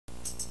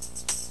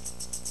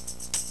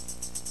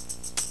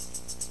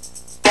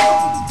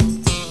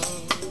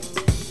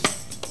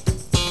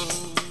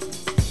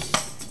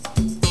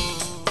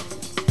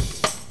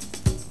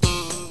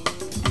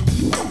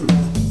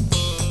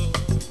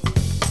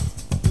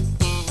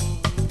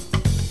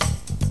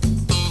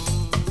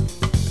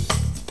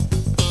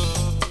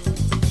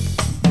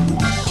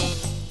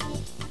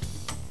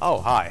Oh,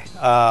 hi.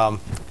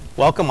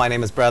 Welcome. My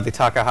name is Bradley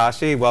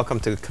Takahashi. Welcome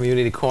to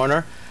Community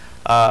Corner.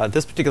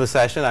 This particular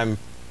session, I'm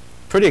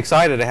pretty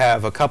excited to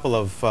have a couple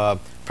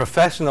of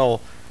professional,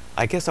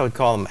 I guess I would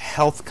call them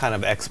health kind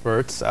of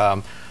experts.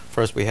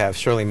 First, we have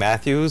Shirley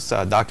Matthews,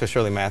 Dr.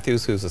 Shirley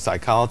Matthews, who's a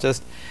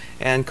psychologist,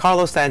 and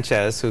Carlos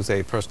Sanchez, who's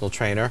a personal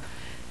trainer.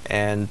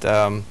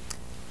 And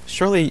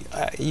Shirley,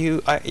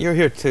 you're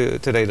here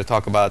today to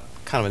talk about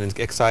kind of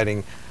an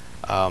exciting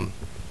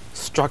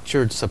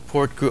structured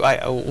support group.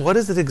 What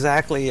is it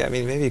exactly? I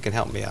mean, maybe you can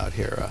help me out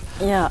here.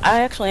 Yeah,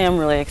 I actually am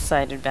really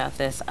excited about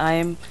this.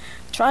 I'm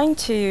trying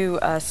to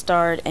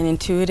start an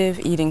intuitive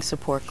eating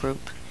support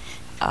group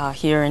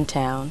here in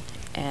town,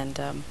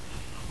 and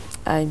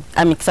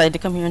I'm excited to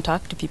come here and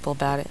talk to people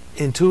about it.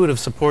 Intuitive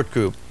support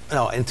group.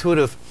 No,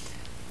 intuitive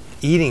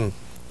eating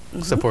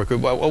support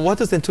group. Well, what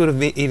does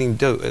intuitive eating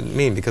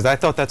mean? Because I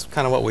thought that's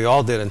kind of what we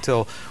all did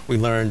until we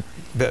learned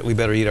that we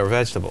better eat our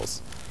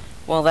vegetables.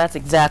 Well, that's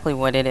exactly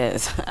what it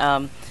is.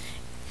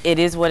 It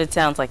is what it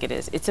sounds like it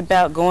is. It's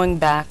about going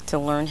back to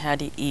learn how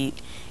to eat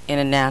in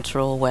a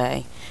natural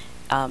way.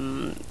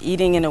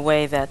 Eating in a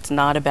way that's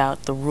not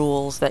about the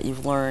rules that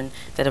you've learned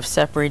that have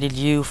separated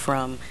you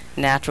from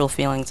natural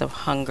feelings of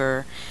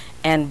hunger,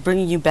 and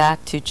bringing you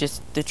back to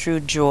just the true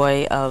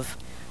joy of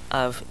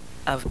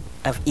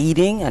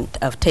eating, and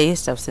of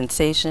taste, of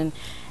sensation,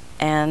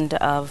 and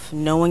of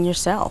knowing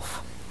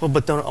yourself. Well,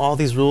 but don't all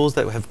these rules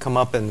that have come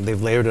up and they've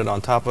layered it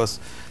on top of us,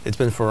 it's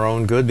been for our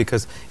own good?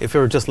 Because if it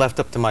were just left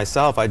up to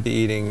myself, I'd be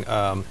eating,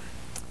 well,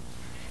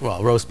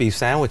 roast beef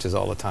sandwiches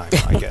all the time,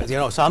 I guess. You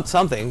know,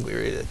 something,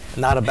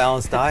 not a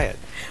balanced diet.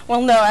 Well,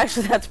 no,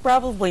 actually, that's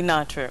probably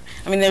not true.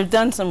 I mean, they've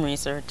done some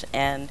research,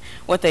 and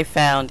what they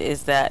found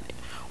is that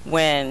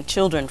when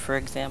children, for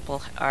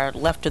example, are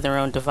left to their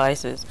own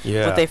devices,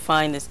 what they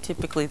find is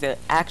typically that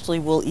actually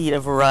will eat a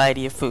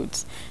variety of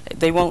foods.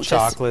 They won't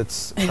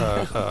chocolates,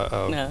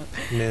 no.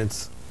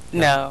 mints.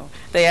 No,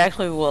 they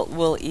actually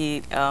will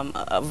eat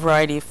a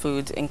variety of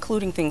foods,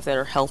 including things that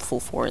are healthful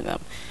for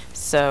them.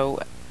 So,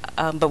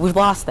 but we've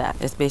lost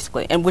that, is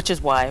basically, and which is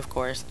why, of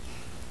course,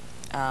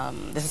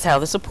 this is how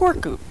the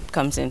support group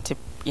comes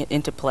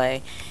into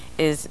play,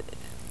 is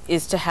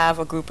to have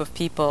a group of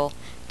people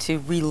to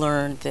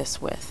relearn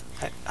this with.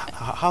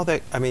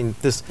 I mean,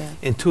 this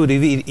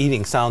intuitive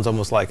eating sounds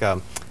almost like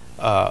a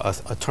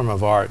term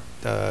of art.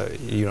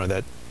 You know,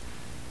 that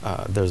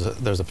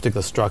there's a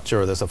particular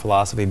structure or there's a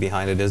philosophy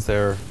behind it. Is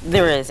there?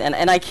 There is, and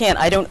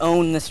I don't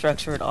own the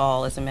structure at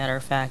all. As a matter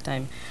of fact,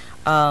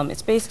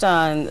 it's based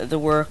on the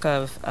work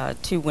of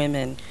two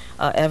women,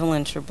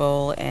 Evelyn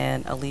Tribole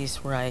and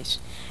Elise Reich.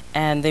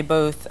 And they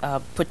both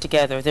put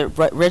together, they're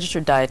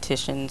registered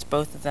dietitians,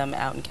 both of them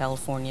out in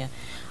California.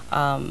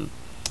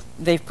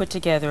 They've put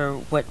together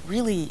what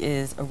really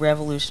is a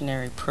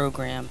revolutionary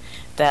program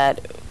that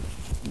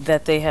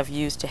they have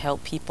used to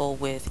help people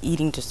with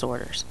eating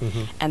disorders,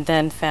 and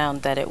then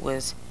found that it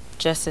was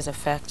just as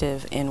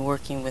effective in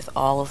working with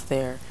all of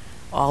their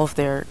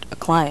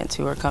clients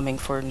who are coming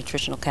for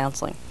nutritional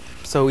counseling.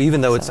 So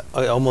even though it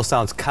almost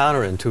sounds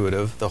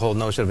counterintuitive, the whole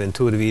notion of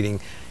intuitive eating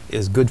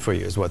is good for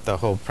you, is what the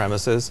whole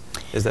premise is?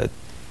 Is that?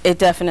 It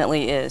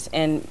definitely is.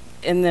 And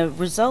the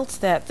results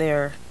that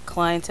their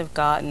clients have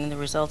gotten, and the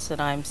results that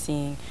I'm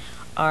seeing,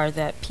 are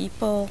that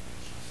people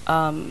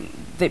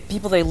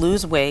they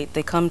lose weight,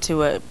 they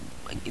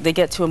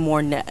get to a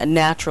more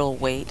natural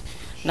weight,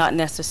 not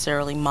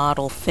necessarily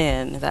model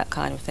thin, that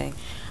kind of thing.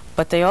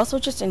 But they also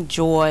just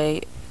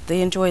enjoy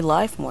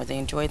life more, they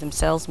enjoy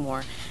themselves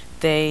more.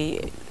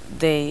 They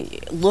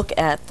look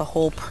at the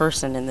whole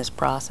person in this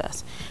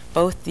process,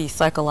 both the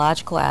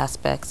psychological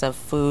aspects of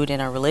food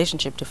and our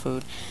relationship to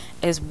food,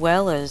 as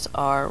well as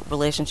our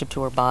relationship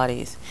to our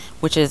bodies,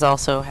 which is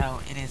also how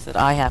it is that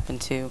I happen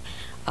to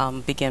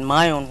begin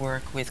my own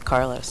work with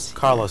Carlos.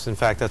 Carlos, in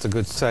fact, that's a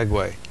good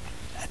segue.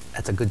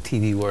 That's a good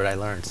TV word I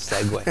learned,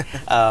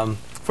 segue.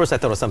 First I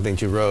thought it was something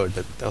you wrote,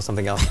 but that was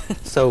something else.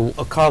 So,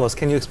 Carlos,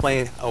 can you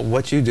explain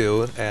what you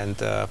do and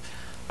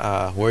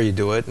where you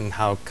do it and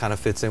how it kind of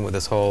fits in with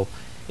this whole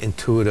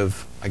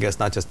intuitive, I guess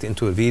not just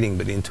intuitive eating,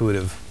 but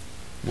intuitive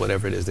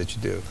whatever it is that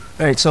you do?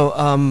 All right, so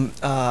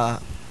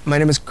my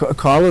name is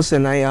Carlos,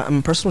 and I'm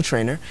a personal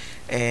trainer,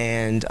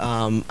 and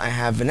I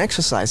have an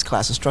exercise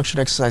class, a structured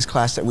exercise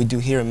class that we do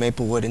here in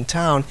Maplewood in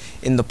town,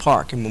 in the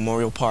park, in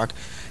Memorial Park.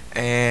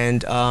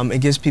 And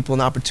it gives people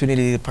an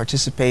opportunity to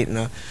participate in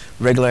a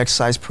regular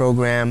exercise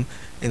program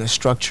in a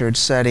structured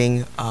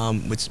setting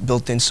with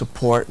built-in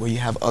support where you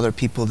have other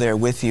people there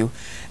with you.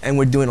 And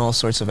we're doing all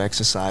sorts of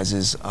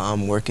exercises,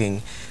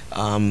 working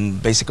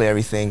basically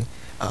everything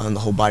on the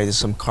whole body. There's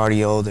some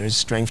cardio, there's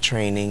strength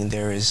training,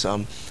 there is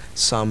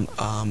some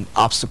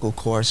obstacle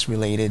course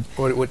related.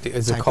 What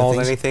is it called?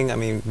 Anything? I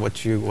mean,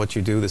 what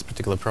you do, this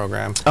particular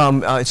program?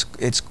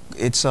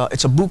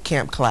 It's a boot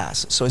camp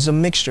class, so it's a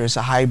mixture, it's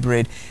a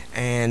hybrid,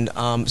 and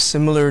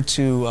similar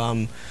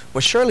to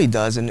what Shirley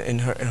does in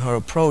her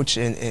approach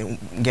in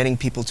getting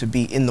people to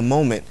be in the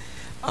moment.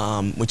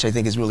 which I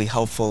think is really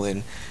helpful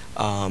in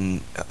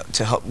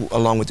to help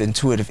along with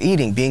intuitive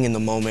eating, being in the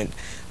moment.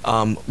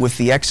 With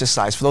the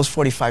exercise, for those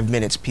 45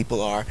 minutes,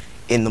 people are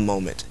in the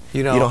moment.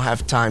 You know, you don't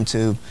have time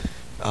to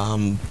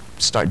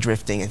start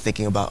drifting and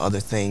thinking about other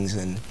things.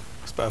 And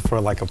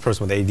for like a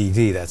person with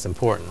ADD, that's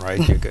important, right?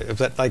 If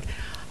that, like,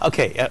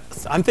 okay,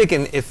 I'm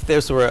thinking if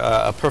this were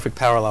a perfect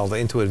parallel to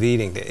intuitive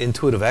eating, the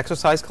intuitive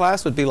exercise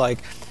class would be like,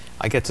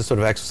 I get to sort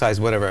of exercise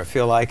whatever I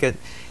feel like it.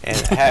 And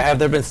have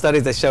there been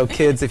studies that show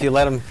kids, if you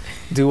let them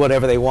do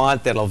whatever they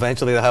want, that'll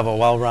eventually they'll have a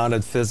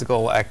well-rounded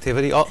physical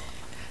activity? Oh,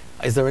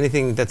 is there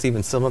anything that's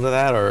even similar to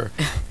that, or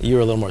you're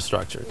a little more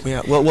structured?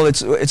 Yeah, well,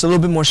 it's a little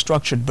bit more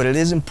structured, but it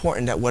is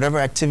important that whatever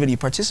activity you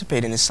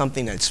participate in is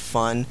something that's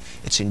fun,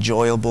 it's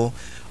enjoyable,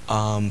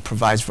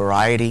 provides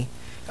variety,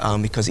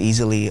 because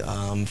easily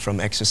from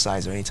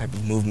exercise or any type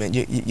of movement,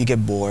 you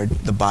get bored.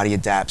 The body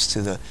adapts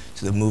to the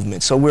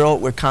movement. So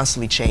we're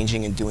constantly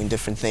changing and doing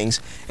different things,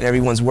 and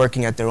everyone's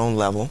working at their own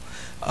level.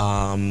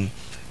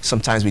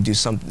 Sometimes we do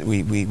something.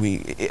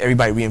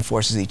 Everybody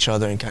reinforces each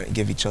other and kind of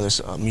give each other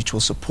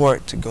mutual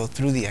support to go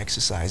through the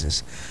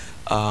exercises.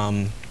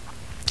 Yeah.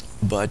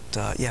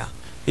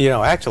 You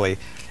know, actually,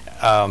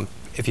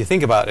 if you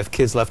think about if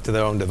kids left to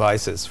their own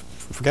devices,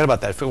 forget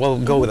about that. Well,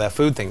 go with that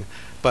food thing,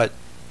 but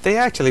they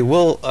actually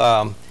will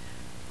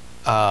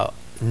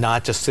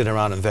not just sit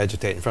around and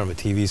vegetate in front of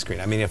a TV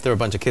screen. I mean, if there were a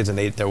bunch of kids and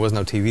there was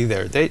no TV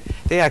there,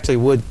 they actually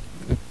would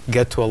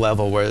get to a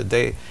level where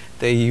they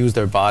use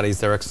their bodies,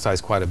 their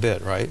exercise quite a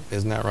bit, right?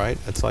 Isn't that right?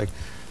 It's like,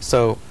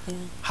 so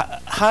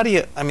how do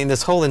you, I mean,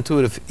 this whole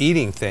intuitive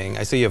eating thing,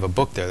 I see you have a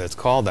book there that's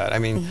called that. I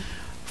mean,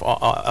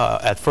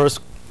 at first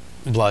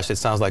blush, it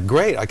sounds like,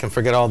 great, I can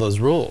forget all those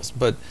rules.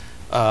 But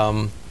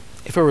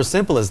if it were as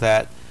simple as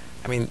that,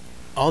 I mean,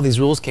 all these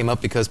rules came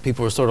up because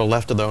people were sort of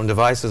left to their own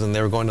devices and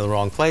they were going to the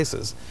wrong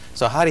places.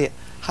 So how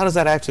does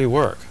that actually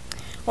work?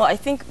 Well, I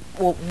think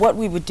what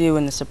we would do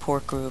in the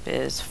support group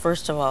is,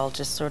 first of all,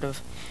 just sort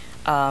of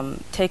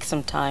take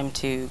some time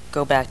to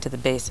go back to the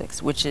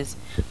basics, which is,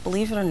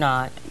 believe it or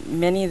not,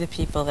 many of the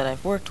people that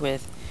I've worked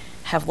with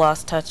have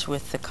lost touch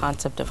with the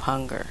concept of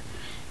hunger.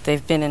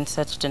 They've been in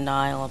such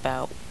denial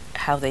about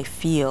how they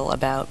feel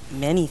about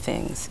many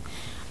things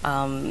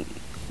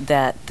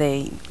that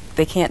they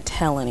can't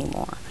tell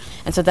anymore.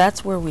 And so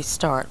that's where we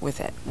start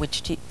with it,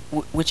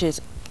 which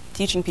is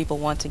teaching people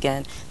once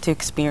again to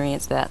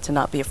experience that, to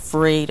not be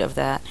afraid of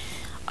that,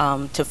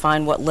 to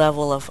find what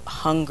level of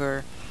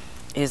hunger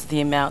is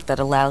the amount that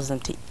allows them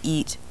to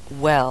eat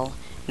well,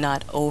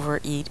 not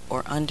overeat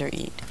or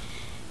undereat.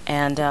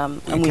 And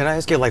can I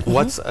ask you, like,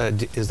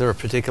 is there a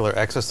particular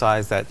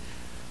exercise that,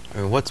 I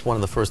mean, what's one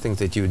of the first things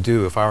that you would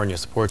do if I were in your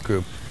support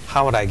group?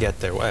 How would I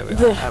get there?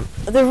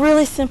 They're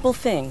really simple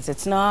things.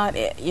 It's not,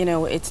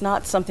 it's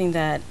not something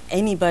that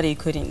anybody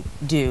couldn't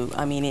do.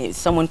 I mean,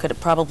 someone could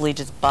probably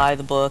just buy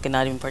the book and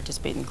not even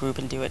participate in the group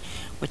and do it,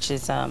 which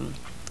is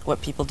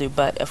what people do.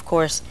 But of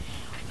course,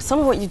 some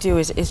of what you do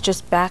is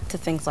just back to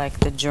things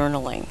like the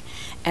journaling.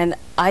 And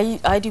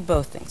I do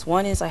both things.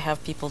 One is I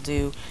have people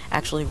do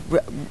actually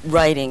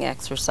writing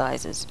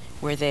exercises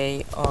where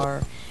they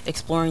are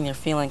exploring their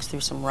feelings through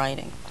some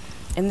writing.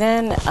 And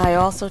then I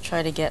also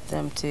try to get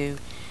them to,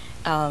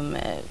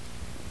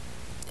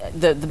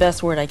 the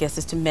best word I guess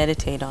is to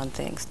meditate on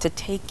things, to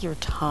take your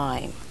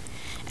time,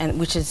 and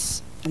which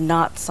is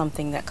not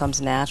something that comes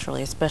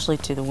naturally, especially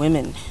to the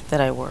women that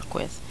I work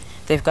with.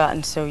 They've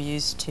gotten so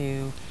used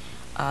to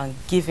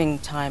giving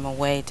time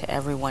away to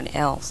everyone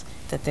else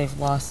that they've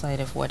lost sight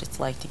of what it's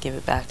like to give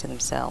it back to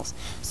themselves.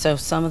 So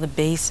some of the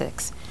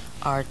basics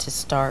are to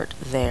start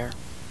there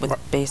with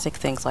basic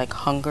things like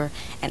hunger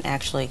and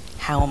actually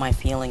how am I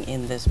feeling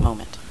in this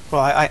moment.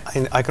 Well, I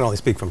can only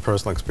speak from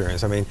personal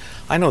experience. I mean,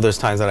 I know there's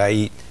times that I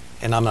eat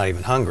and I'm not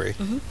even hungry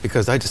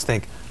because I just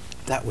think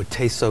that would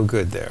taste so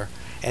good there,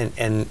 and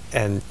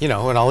you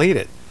know, and I'll eat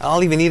it.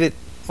 I'll even eat it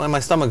when my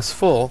stomach's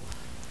full.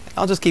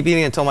 I'll just keep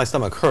eating until my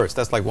stomach hurts.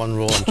 That's like one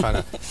rule I'm trying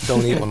to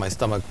don't eat when my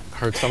stomach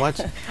hurts so much.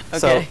 Okay.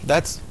 So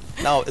that's,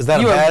 now, is that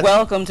you a bad, are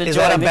welcome to is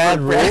join that a me bad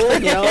for rule?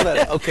 You know,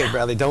 that, okay,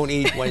 Bradley, don't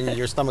eat when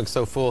your stomach's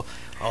so full.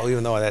 Oh,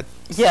 even though that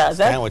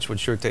sandwich would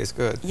sure taste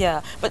good.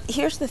 Yeah, but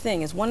here's the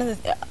thing: is one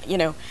of the, you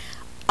know,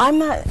 I'm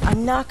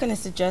not going to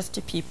suggest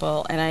to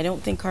people, and I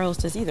don't think Carlos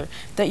does either,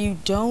 that you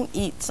don't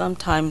eat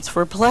sometimes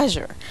for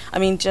pleasure. I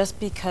mean, just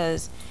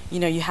because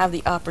you have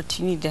the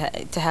opportunity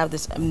to have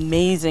this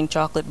amazing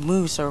chocolate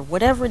mousse or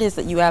whatever it is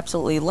that you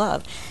absolutely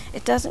love,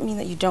 it doesn't mean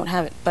that you don't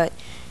have it, but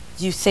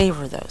you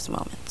savor those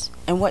moments.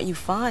 And what you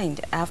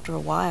find after a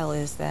while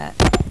is that,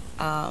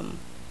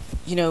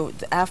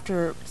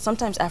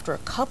 sometimes after a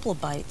couple of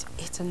bites,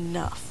 it's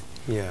enough.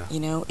 Yeah.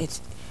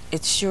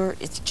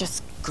 It's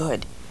just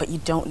good, but you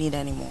don't need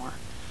any more.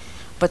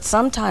 But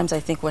sometimes I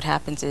think what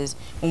happens is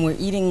when we're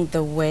eating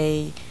the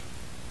way,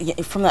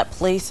 from that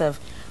place of,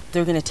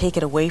 they're going to take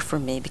it away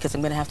from me because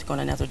I'm going to have to go on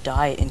another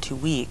diet in 2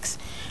 weeks,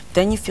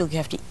 then you feel you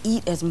have to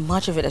eat as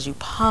much of it as you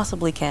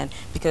possibly can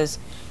because,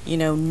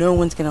 no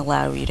one's going to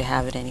allow you to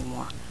have it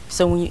anymore.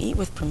 So when you eat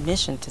with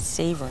permission to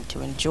savor and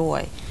to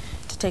enjoy,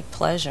 to take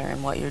pleasure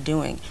in what you're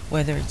doing,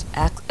 whether it's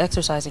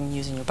exercising and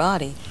using your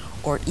body,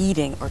 or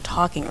eating, or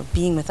talking, or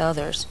being with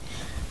others.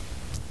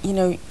 You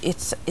know,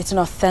 it's an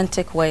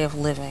authentic way of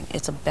living.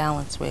 It's a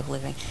balanced way of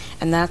living.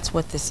 And that's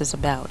what this is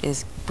about,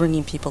 is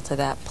bringing people to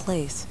that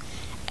place.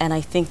 And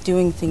I think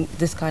doing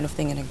this kind of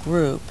thing in a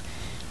group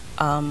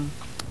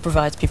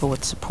provides people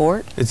with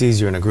support. It's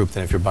easier in a group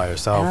than if you're by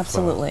yourself.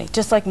 Absolutely.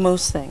 Just like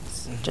most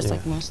things. Just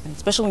like most things.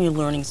 Especially when you're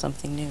learning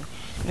something new.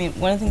 I mean,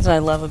 one of the things that I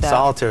love about...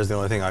 Solitaire is the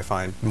only thing I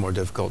find more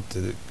difficult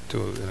to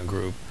do in a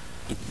group.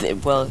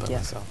 Well, by yeah.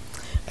 myself.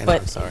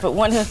 But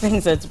one of the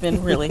things that's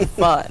been really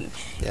fun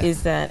Yeah.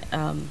 is that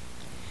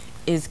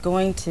is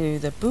going to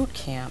the boot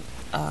camp.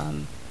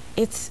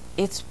 It's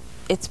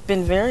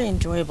been very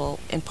enjoyable,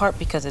 in part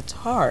because it's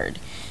hard.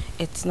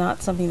 It's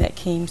not something that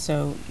came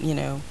so, you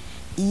know,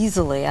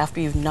 easily after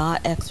you've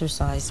not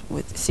exercised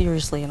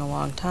seriously in a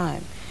long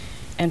time.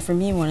 And for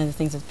me, one of the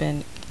things that's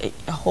been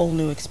a whole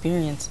new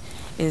experience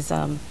is,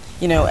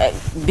 you know,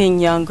 being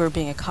younger,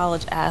 being a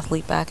college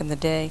athlete back in the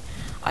day,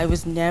 I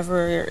was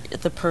never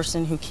the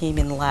person who came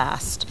in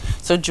last.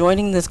 So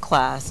joining this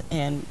class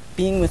and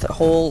being with a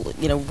whole,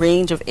 you know,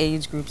 range of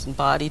age groups and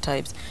body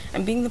types,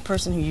 and being the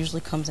person who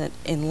usually comes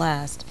in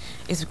last,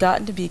 it's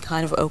gotten to be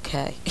kind of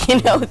okay. You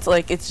know, it's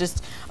like, it's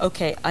just,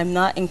 okay, I'm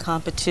not in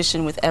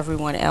competition with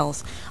everyone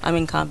else. I'm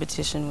in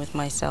competition with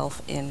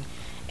myself in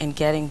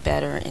getting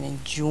better and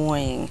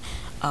enjoying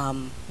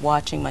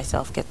watching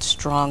myself get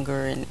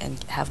stronger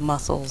and have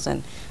muscles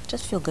and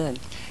just feel good.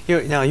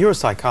 Now, you're a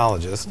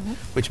psychologist,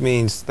 which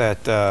means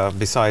that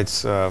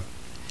besides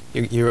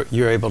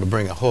you're able to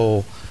bring a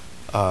whole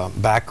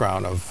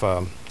background of,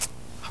 how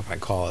can I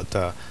call it,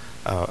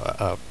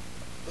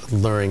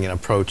 learning and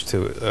approach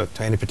to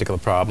any particular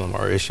problem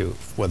or issue,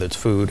 whether it's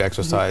food,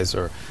 exercise,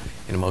 or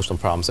emotional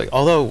problems.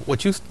 Although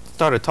what you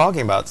started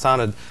talking about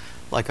sounded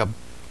like a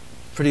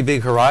pretty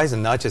big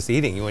horizon, not just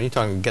eating. When you're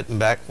talking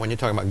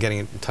about getting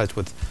in touch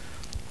with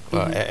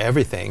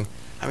everything,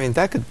 I mean,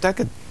 that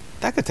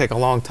could take a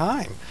long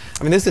time.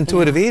 I mean, this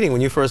intuitive eating,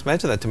 when you first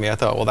mentioned that to me, I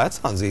thought, well, that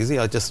sounds easy.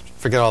 I'll just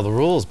forget all the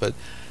rules. But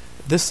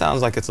this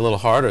sounds like it's a little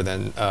harder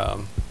than...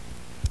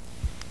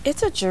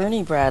 It's a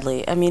journey,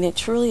 Bradley. I mean, it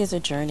truly is a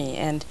journey.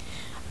 And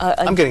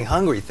I'm getting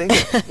hungry thinking.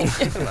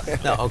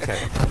 No,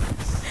 okay.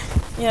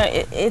 Yeah,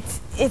 it's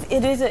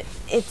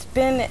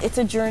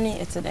a journey.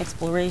 It's an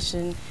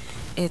exploration.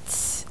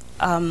 It's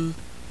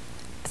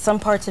some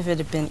parts of it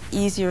have been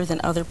easier than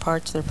other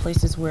parts. There are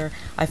places where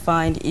I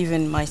find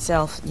even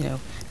myself, you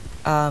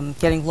know,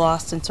 getting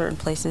lost in certain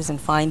places and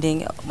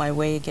finding my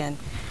way again.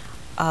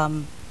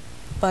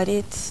 But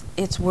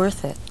it's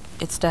worth it.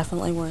 It's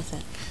definitely worth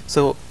it.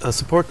 So a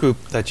support group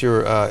that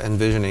you're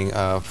envisioning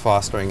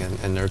fostering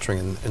and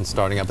nurturing and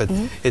starting up,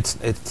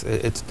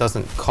 it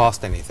doesn't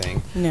cost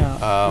anything. No.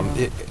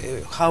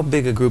 How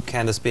big a group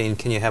can this be, and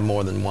can you have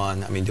more than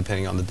one? I mean,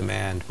 depending on the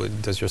demand.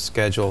 Does your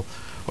schedule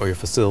or your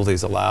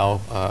facilities allow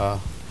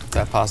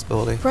that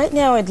possibility? Right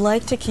now, I'd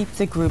like to keep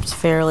the groups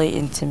fairly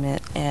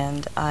intimate,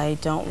 and I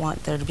don't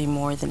want there to be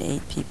more than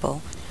 8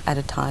 people at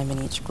a time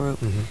in each group.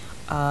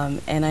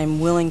 And I'm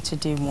willing to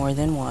do more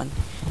than one.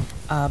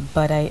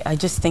 But I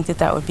just think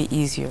that would be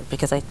easier,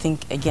 because I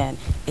think, again,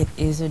 it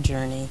is a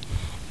journey.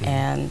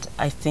 And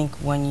I think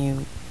when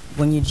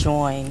you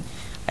join,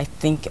 I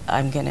think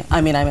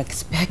I'm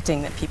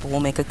expecting that people will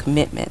make a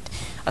commitment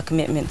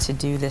to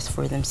do this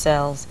for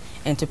themselves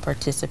and to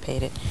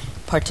participate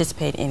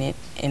in it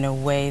in a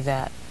way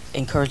that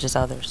encourages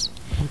others.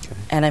 Okay.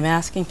 And I'm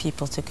asking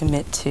people to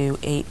commit to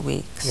 8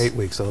 weeks. 8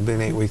 weeks, so it'll be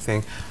an 8-week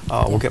thing.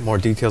 We'll get more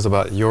details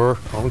about your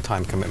own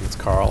time commitments,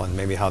 Carl, and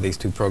maybe how these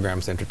two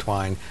programs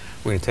intertwine.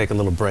 We're going to take a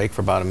little break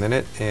for about a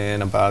minute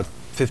in about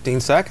 15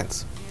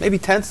 seconds, maybe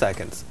 10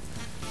 seconds.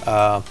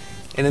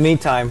 In the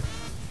meantime,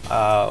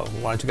 why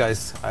don't you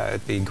guys,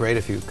 it'd be great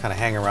if you kind of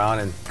hang around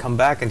and come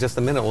back in just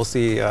a minute. We'll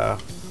see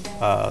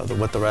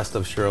what the rest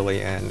of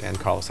Shirley and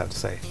Carlos have to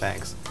say.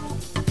 Thanks. All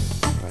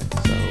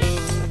right, so.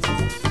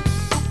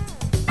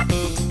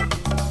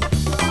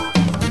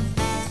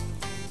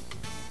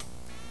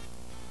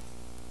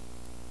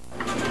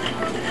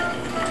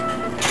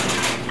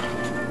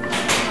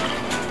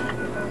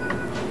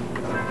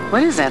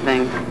 What is that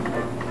thing?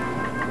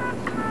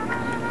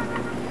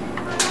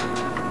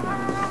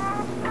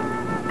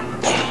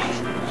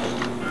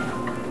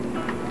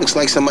 Looks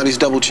like somebody's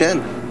double chin.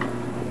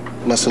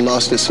 Must have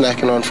lost it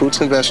snacking on fruits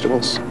and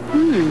vegetables.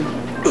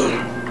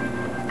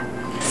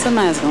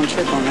 Somebody's gonna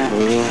trip on that.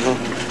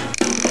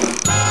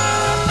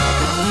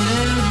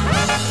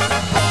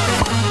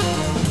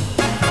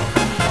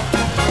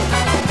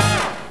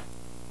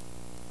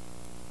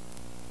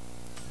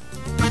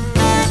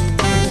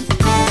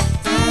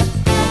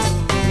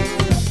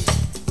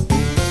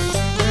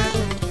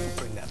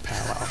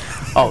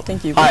 Oh,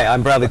 Thank you. Hi,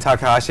 I'm Bradley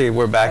Takahashi.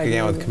 We're back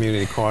again with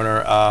Community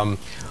Corner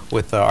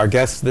with our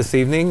guests this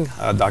evening,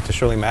 Dr.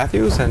 Shirley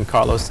Matthews and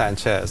Carlos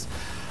Sanchez.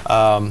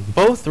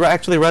 Both are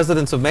actually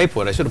residents of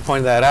Maplewood. I should have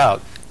pointed that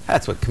out.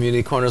 That's what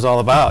Community Corner is all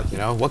about, you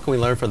know. What can we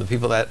learn from the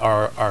people that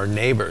are our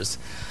neighbors?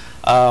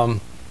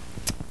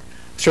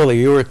 Shirley,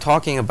 you were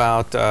talking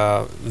about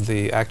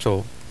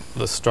the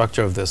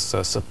structure of this.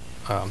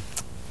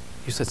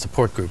 You said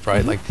support group,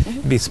 right? Like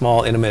be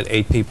small, intimate,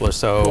 8 people or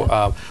so.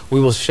 Yeah. We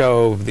will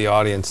show the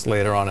audience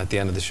later on at the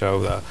end of the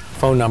show the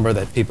phone number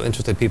that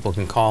interested people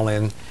can call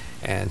in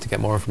and to get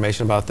more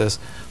information about this.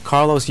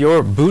 Carlos,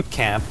 your boot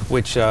camp,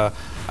 which I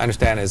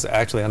understand is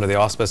actually under the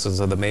auspices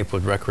of the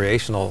Maplewood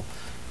Recreation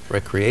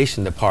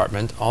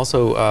Department.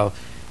 Also,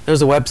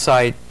 there's a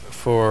website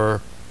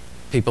for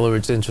people who are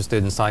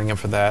interested in signing up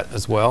for that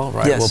as well,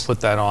 right? Yes. We'll put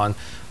that on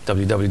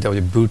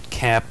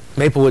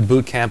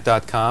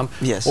maplewoodbootcamp.com.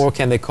 Yes. Or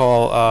can they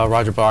call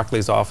Roger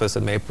Barkley's office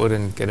at Maplewood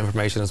and get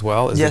information as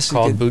well? Is Yes, it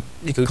called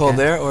you can call Camp?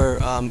 there, or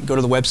go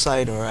to the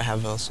website, or I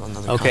have also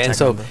another Okay, and contact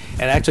so number.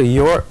 and actually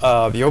your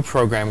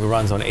program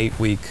runs on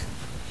 8-week.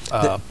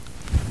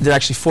 They're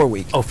actually 4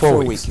 week. Oh,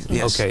 4 weeks.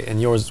 Yes. Okay,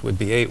 and yours would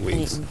be 8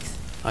 weeks. 8 weeks.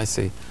 I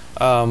see.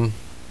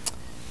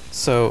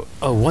 So,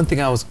 one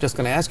thing I was just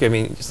going to ask you, I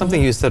mean, something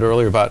you said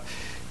earlier about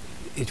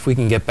if we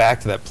can get back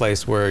to that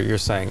place where you're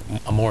saying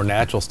a more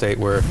natural state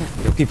where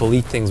people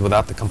eat things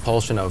without the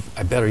compulsion of,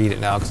 I better eat it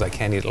now because I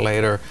can't eat it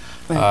later,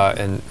 Right.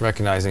 and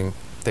recognizing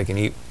they can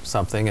eat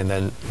something and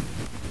then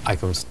I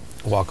can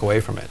walk away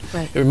from it.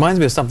 Right. It reminds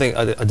me of something,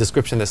 a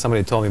description that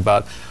somebody told me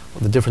about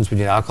the difference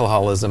between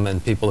alcoholism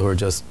and people who are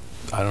just,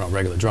 I don't know,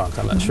 regular drunk.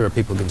 I'm not sure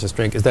people can just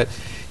drink. Is that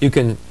you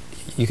can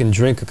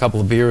drink a couple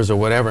of beers or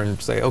whatever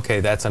and say, okay,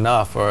 that's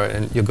enough,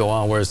 and you'll go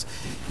on. Whereas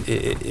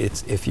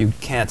it's if you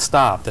can't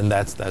stop, then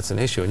that's an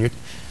issue. And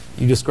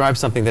you described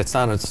something that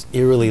sounded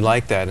eerily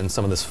like that in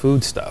some of this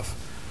food stuff.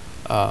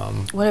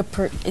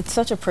 It's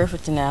such a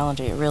perfect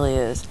analogy. It really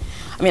is.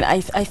 I mean,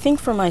 I think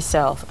for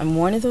myself, I'm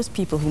one of those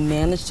people who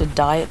managed to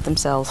diet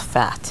themselves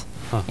fat,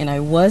 and I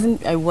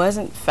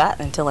wasn't fat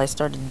until I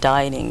started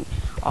dieting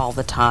all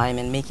the time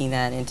and making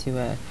that into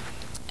an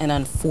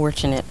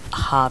unfortunate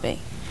hobby.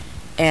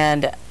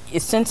 And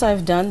since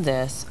I've done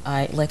this,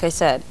 like I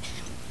said,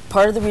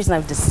 part of the reason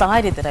I've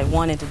decided that I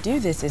wanted to do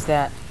this is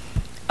that,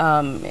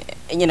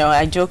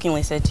 I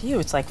jokingly said to you,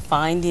 it's like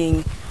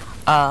finding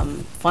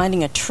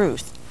a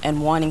truth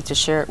and wanting to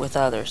share it with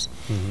others.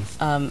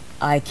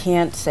 I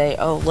can't say,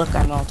 oh, look,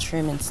 I'm all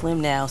trim and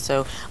slim now,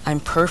 so I'm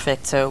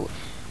perfect, so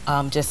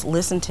just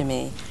listen to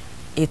me.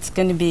 It's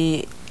going to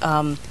be,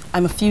 I'm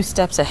a few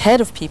steps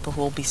ahead of people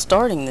who will be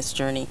starting this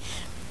journey,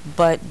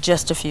 but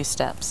just a few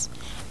steps.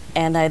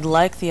 And I'd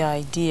like the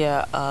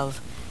idea of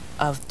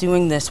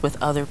doing this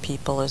with other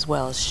people as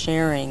well, as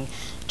sharing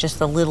just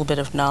a little bit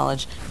of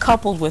knowledge,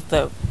 coupled with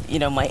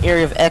my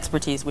area of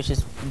expertise, which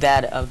is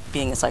that of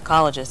being a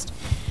psychologist,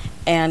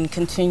 and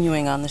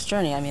continuing on this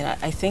journey. I mean,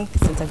 I think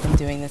since I've been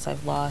doing this,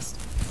 I've lost,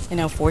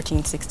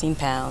 14, 16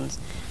 pounds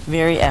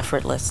very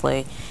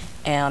effortlessly,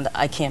 and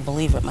I can't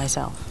believe it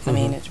myself. I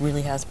mean, it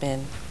really has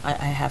been, I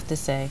have to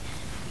say,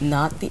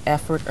 not the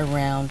effort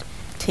around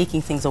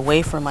taking things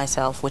away from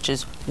myself, which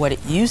is what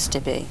it used to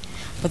be,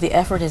 but the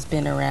effort has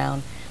been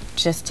around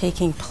just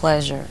taking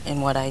pleasure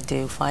in what I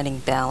do, finding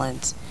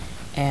balance,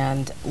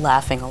 and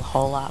laughing a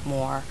whole lot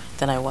more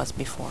than I was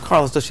before.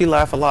 Carlos, does she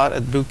laugh a lot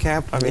at boot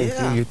camp? I mean,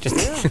 Yeah. you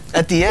just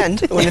At the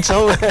end, when it's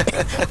over.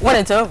 When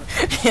it's over.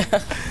 Yeah.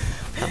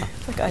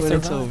 Look, I When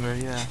it's survived. over,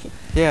 yeah.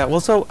 Yeah. Well,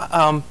 so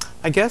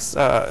I guess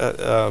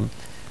would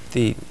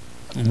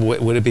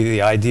it be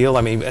the ideal?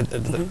 I mean,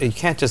 you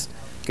can't just.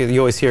 You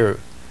always hear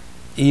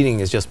eating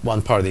is just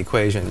one part of the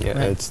equation. Yeah,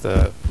 Right. it's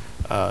the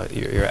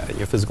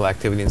your physical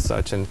activity and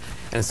such, and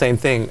same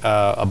thing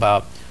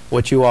about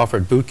what you offer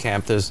at boot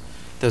camp. There's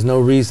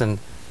no reason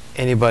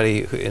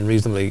anybody in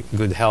reasonably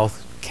good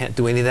health can't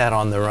do any of that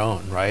on their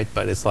own, right?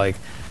 But it's like,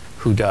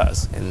 who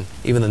does? And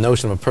even the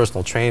notion of a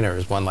personal trainer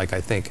is one, like, I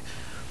think,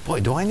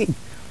 boy,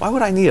 why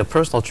would I need a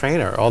personal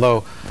trainer?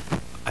 Although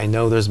I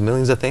know there's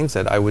millions of things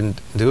that I wouldn't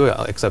do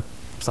except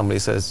somebody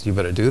says you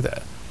better do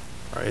that,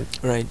 right?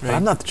 Right, But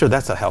I'm not sure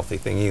that's a healthy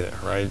thing either,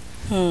 right?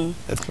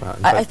 That's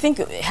not, I think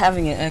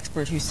having an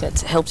expert who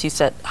helps you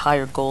set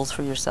higher goals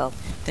for yourself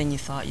than you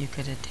thought you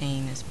could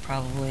attain is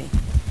probably,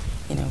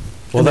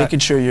 Well, making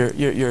sure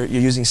you're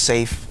using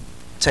safe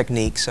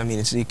techniques. I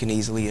mean, you can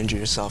easily injure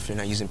yourself if you're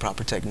not using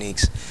proper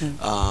techniques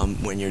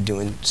when you're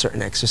doing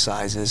certain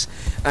exercises,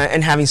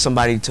 and having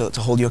somebody to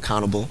hold you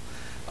accountable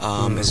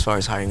as far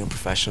as hiring a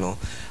professional,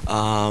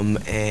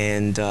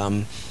 and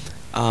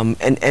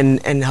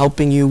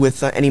helping you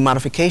with any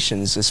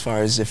modifications as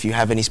far as if you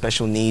have any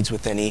special needs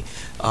with any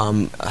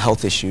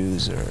health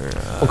issues or.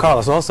 Well,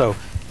 Carlos, also,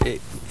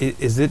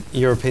 is it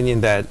your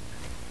opinion that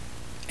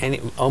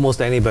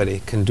almost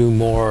anybody can do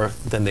more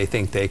than they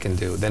think they can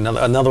do? Then,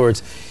 in other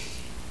words,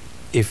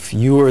 if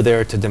you were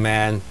there to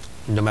demand,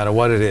 no matter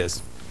what it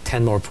is,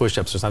 10 more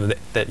push-ups or something,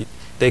 that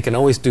they can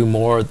always do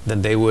more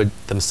than they would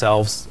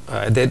themselves.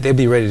 They'd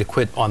be ready to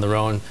quit on their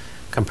own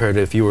compared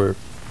to if you were.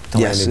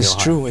 Yes, it's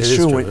true. It's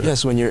true.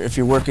 If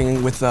you're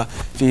working with,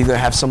 if you either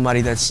have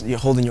somebody you're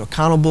holding you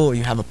accountable, or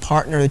you have a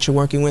partner that you're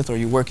working with, or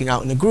you're working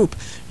out in a group,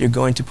 you're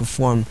going to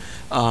perform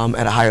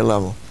at a higher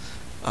level.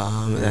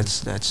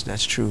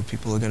 That's true.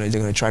 People they're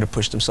gonna try to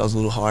push themselves a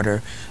little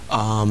harder.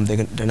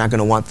 They're not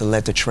gonna want to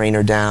let the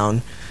trainer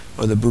down,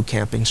 or the boot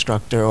camp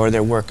instructor or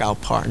their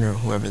workout partner,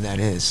 whoever that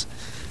is.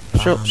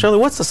 Shirley,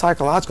 what's the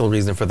psychological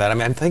reason for that? I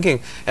mean, I'm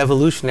thinking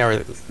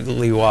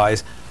evolutionarily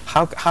wise,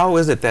 how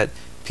is it that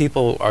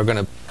people are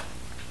going to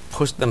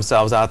push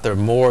themselves out there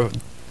more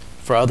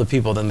for other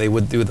people than they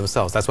would do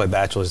themselves? That's why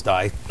bachelors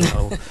die,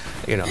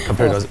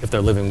 compared to if they're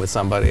living with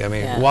somebody. I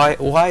mean, Yeah.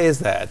 why is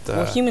that?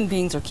 Well, human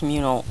beings are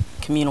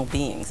communal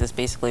beings is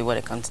basically what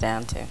it comes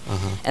down to.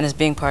 And as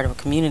being part of a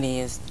community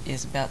is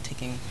about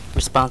taking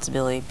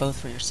responsibility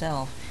both for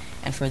yourself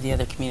and for the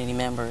other community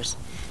members.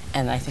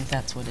 And I think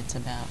that's what it's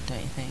about,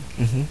 don't you think?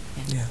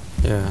 Yeah.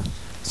 Yeah.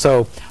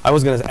 So I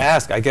was going to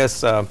ask, I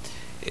guess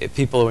if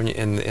people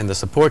in the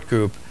support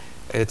group,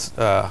 it's,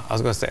 I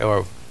was going to say,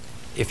 or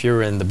if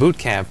you're in the boot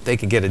camp, they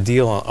could get a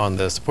deal on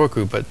the support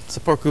group, but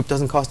support group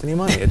doesn't cost any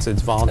money. It's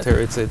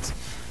voluntary.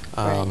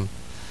 Right.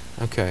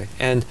 Okay.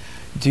 And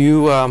do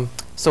you,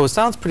 so it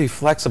sounds pretty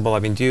flexible. I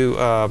mean, do you,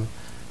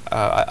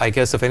 I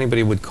guess if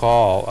anybody would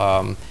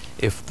call,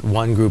 if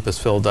one group is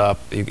filled up,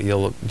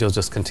 you'll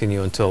just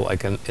continue until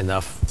like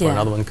enough for Yeah.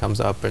 another one comes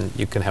up, and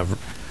you can have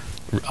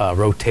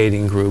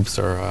rotating groups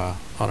or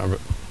on a,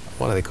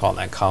 what do they call it in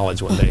that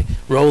college when they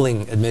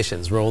rolling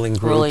admissions, rolling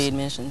groups. Rolling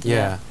admissions.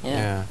 Yeah.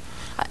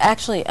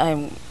 Actually,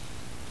 and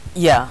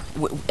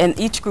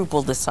each group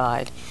will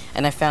decide,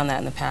 and I found that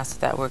in the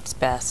past that works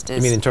best. You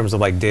mean in terms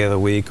of like day of the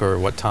week or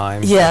what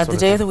time? Yeah, the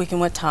day of the week and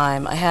what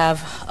time. I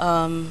have,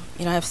 I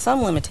have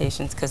some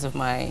limitations because of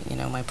my,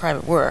 my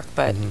private work,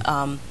 but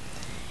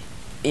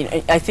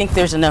I think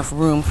there's enough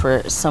room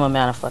for some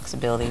amount of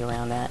flexibility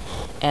around that,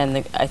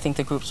 and I think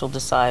the groups will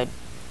decide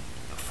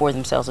for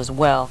themselves as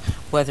well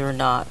whether or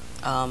not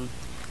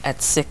at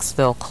 6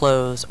 they'll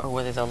close or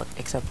whether they'll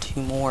accept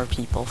 2 more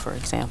people, for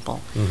example,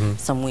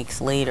 some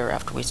weeks later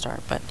after we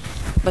start. But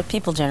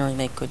people generally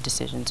make good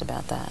decisions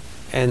about that.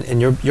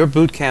 And your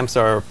boot camps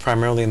are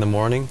primarily in the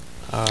morning?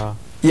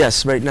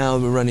 Yes, right now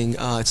we're running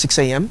at 6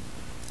 a.m.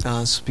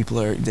 So people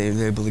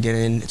they're able to get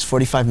in. It's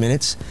 45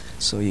 minutes,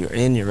 so you're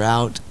in, you're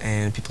out,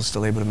 and people are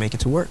still able to make it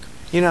to work.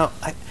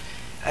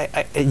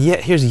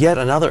 Here's yet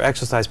another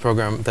exercise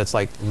program that's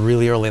like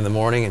really early in the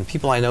morning, and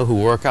people I know who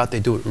work out, they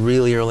do it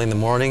really early in the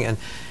morning, and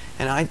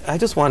I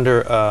just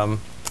wonder, have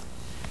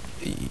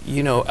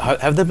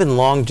there been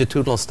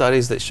longitudinal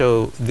studies that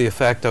show the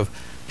effect of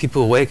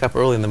people who wake up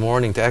early in the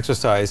morning to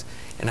exercise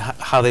and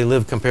how they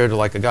live compared to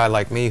like a guy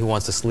like me who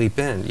wants to sleep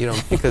in,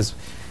 because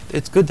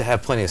it's good to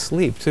have plenty of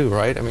sleep too,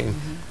 right? I mean,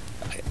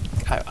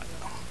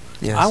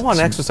 Yes, I want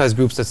exercise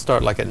groups that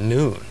start like at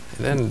noon.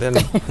 Then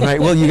right.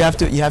 Well, you have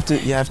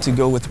to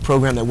go with the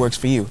program that works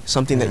for you.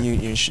 Something that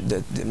you should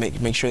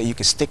make sure that you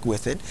can stick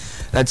with it.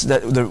 A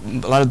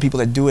lot of the people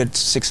that do it at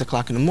 6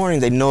 o'clock in the morning,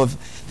 they know if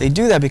they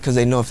do that because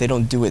they know if they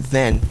don't do it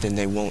then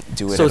they won't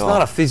do it. So at it's all.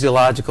 not a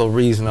physiological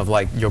reason of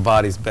like your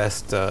body's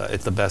best.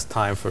 It's the best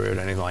time for it or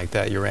anything like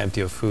that. You're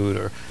empty of food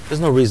or there's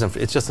no reason for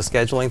it's just a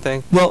scheduling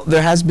thing. Well,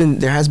 there has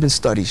been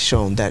studies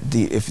shown that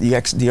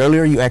the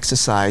earlier you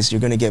exercise,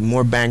 you're going to get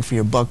more bang for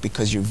your buck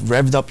because you've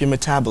revved up your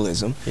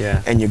metabolism.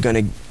 Yeah. And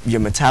your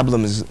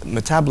metabolism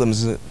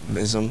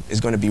is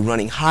going to be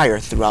running higher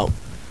throughout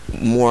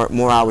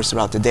more hours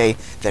throughout the day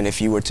than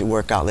if you were to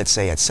work out, let's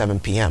say, at 7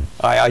 p.m.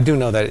 I do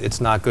know that it's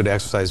not good to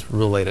exercise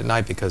real late at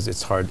night because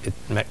it's hard. It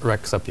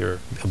wrecks up your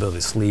ability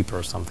to sleep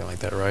or something like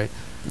that, right?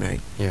 Right.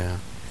 Yeah.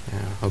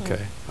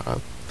 Okay.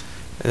 And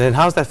then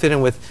how's that fit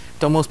in with?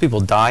 Don't most people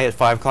die at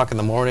 5 o'clock in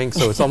the morning?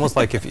 So it's almost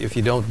like if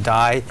you don't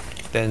die,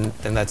 then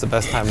that's the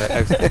best time to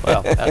exercise.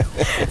 Well,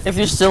 if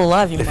you're still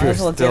alive, you might as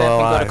well get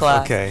up and go to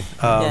class. Okay.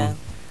 Yeah.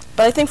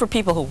 But I think for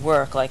people who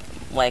work like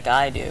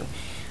I do,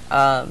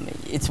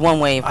 it's one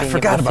way of being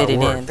able to fit it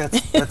work. in.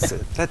 That's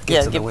it. That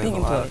gets in the way of a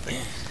lot of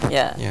things.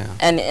 Yeah.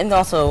 And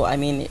also, I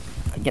mean,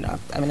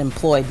 I'm an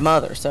employed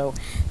mother, so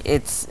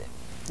it's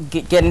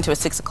getting to a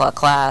 6 o'clock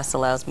class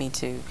allows me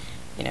to,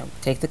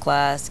 take the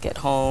class, get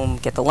home,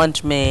 get the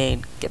lunch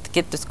made, get the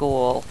kid to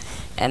school,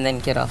 and then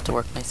get off to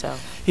work myself.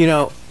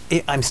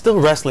 I'm still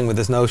wrestling with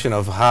this notion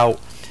of how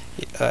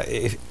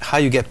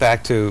you get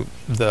back to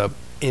the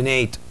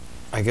innate,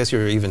 I guess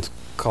you're even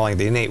calling it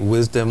the innate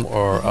wisdom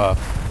or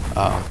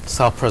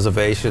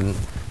self-preservation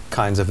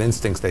kinds of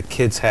instincts that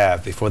kids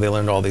have before they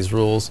learned all these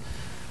rules.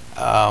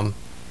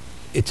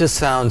 It just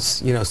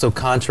sounds, so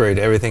contrary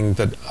to everything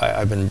that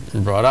I've been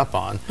brought up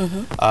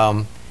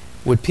on.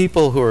 Would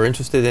people who are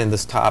interested in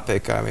this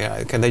topic, I mean,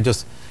 are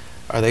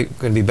they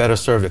going to be better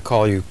served to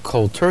call you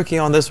cold turkey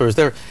on this, or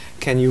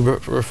can you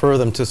refer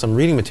them to some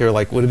reading material?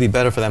 Like, would it be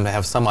better for them to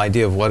have some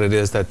idea of what it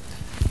is that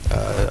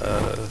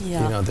that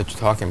you're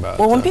talking about?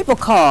 Well, when people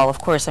call, of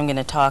course, I'm going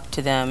to talk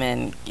to them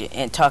and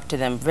talk to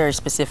them very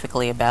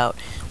specifically about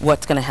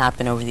what's going to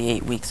happen over the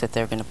 8 weeks that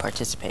they're going to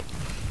participate.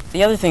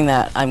 The other thing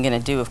that I'm going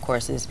to do, of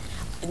course, is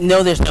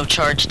there's no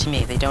charge to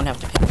me. They don't have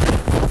to pay.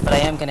 But I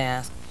am going to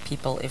ask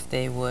people if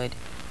they would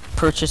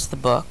purchase the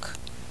book,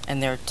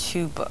 and there are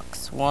 2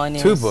 books. One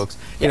is 2 books.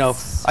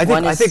 Yes.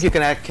 I think you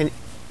can act.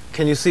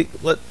 Can you see?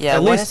 One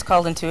is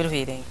called Intuitive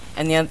Eating,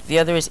 and the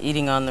other is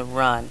Eating on the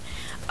Run.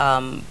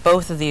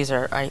 Both of these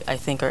I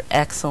think are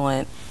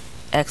excellent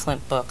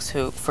excellent books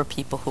for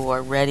people who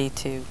are ready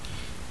to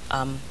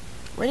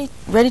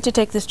ready to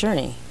take this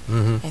journey.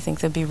 I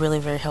think they'll be really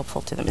very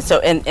helpful to them. So,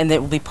 and it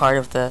will be part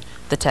of the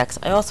text.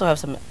 I also have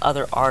some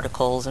other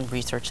articles and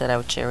research that I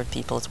would share with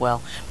people as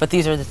well. But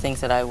these are the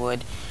things that I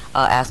would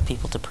ask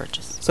people to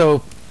purchase.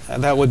 So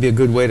that would be a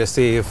good way to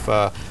see if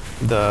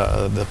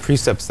the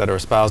precepts that are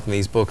espoused in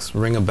these books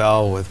ring a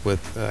bell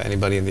with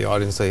anybody in the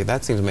audience. Say,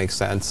 that seems to make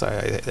sense.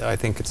 I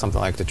think it's something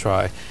I like to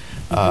try.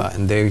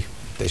 And they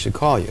should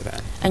call you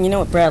then. And you know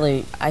what,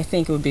 Bradley, I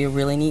think it would be a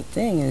really neat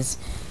thing is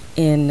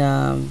in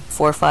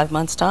 4 or 5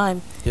 months'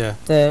 time,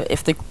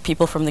 if the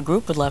people from the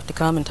group would love to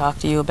come and talk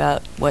to you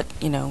about what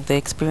they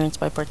experienced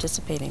by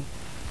participating.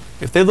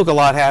 If they look a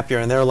lot happier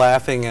and they're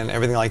laughing and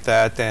everything like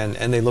that,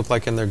 and they look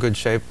like in their good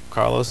shape,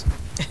 Carlos,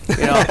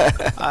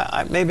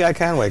 maybe I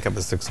can wake up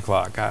at 6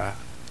 o'clock.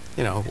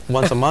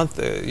 Once a month.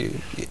 You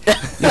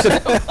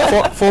said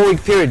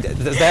 4-week period.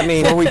 Does that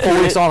mean 4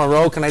 weeks on a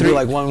row? Can I do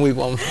like 1 week,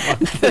 1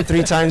 month?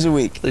 3 times a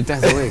week. 3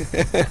 times a week.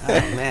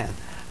 Oh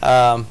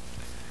man.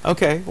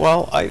 Okay.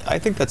 Well, I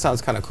think that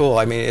sounds kind of cool.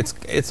 I mean,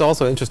 it's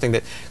also interesting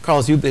that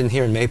Carlos, you've been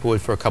here in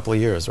Maplewood for a couple of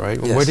years, right?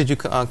 Yes. Where did you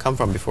come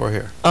from before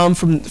here?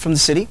 From the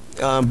city,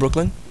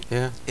 Brooklyn.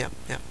 Yeah. Yeah,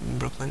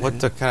 Brooklyn.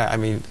 What I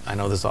mean, I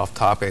know this is off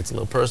topic, it's a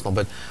little personal,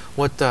 but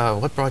what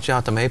brought you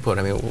out to Maplewood?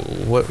 I mean,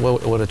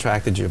 what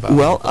attracted you about?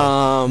 Well,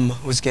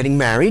 was getting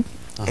married,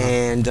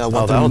 and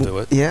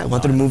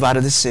wanted to move out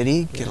of the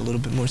city, get a little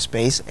bit more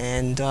space,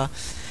 and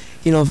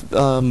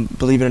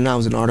believe it or not, it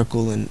was an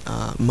article in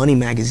Money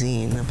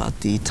magazine about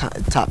the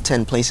top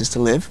 10 places to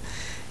live,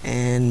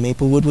 and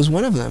Maplewood was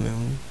one of them.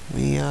 And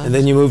and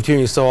then you moved here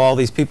and you saw all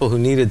these people who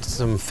needed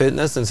some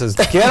fitness and says,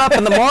 get up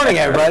in the morning,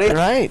 everybody.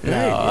 Right.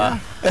 All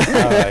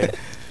right.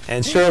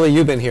 And Shirley,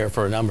 you've been here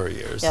for a number of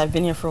years. Yeah, I've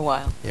been here for a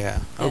while. Yeah,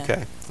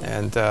 okay.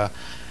 And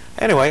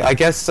anyway, I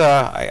guess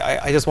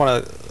I just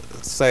want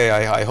to say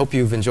I hope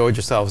you've enjoyed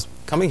yourselves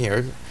coming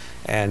here,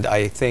 and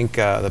I think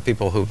the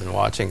people who've been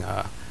watching,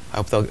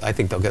 I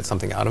think they'll get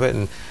something out of it,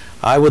 and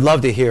I would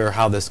love to hear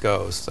how this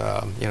goes.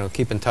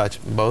 Keep in touch,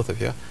 both of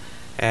you.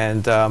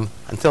 And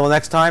until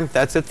next time,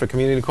 that's it for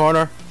Community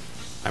Corner.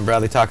 I'm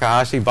Bradley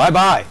Takahashi.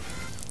 Bye-bye.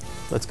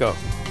 Let's go.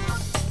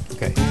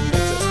 Okay.